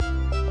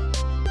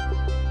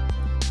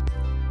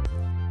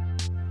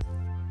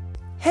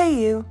Hey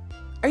you!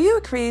 Are you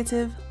a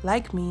creative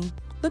like me,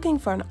 looking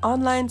for an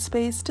online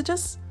space to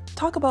just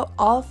talk about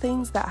all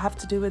things that have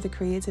to do with a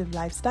creative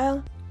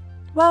lifestyle?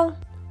 Well,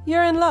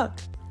 you're in luck.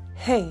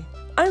 Hey,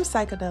 I'm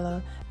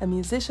Psychedella, a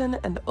musician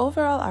and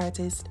overall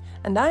artist,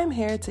 and I'm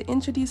here to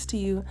introduce to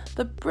you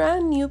the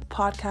brand new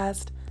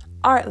podcast,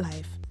 Art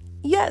Lyphe.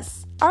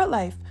 Yes, Art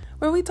Lyphe,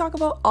 where we talk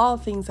about all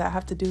things that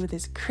have to do with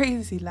this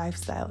crazy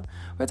lifestyle.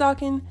 We're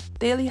talking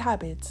daily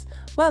habits,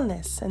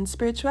 wellness and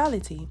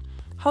spirituality,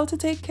 how to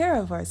take care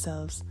of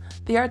ourselves,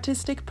 the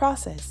artistic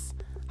process,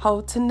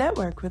 how to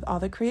network with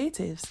other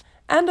creatives,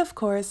 and of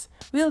course,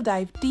 we'll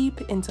dive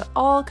deep into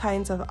all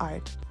kinds of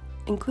art,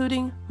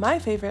 including my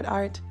favorite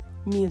art,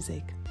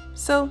 music.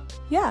 So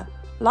yeah,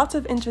 lots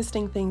of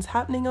interesting things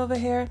happening over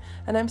here,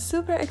 and I'm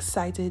super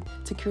excited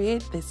to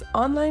create this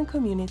online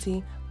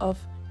community of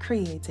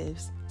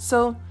creatives.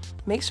 So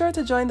make sure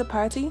to join the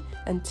party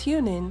and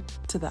tune in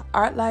to the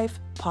Art Lyphe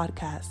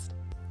podcast.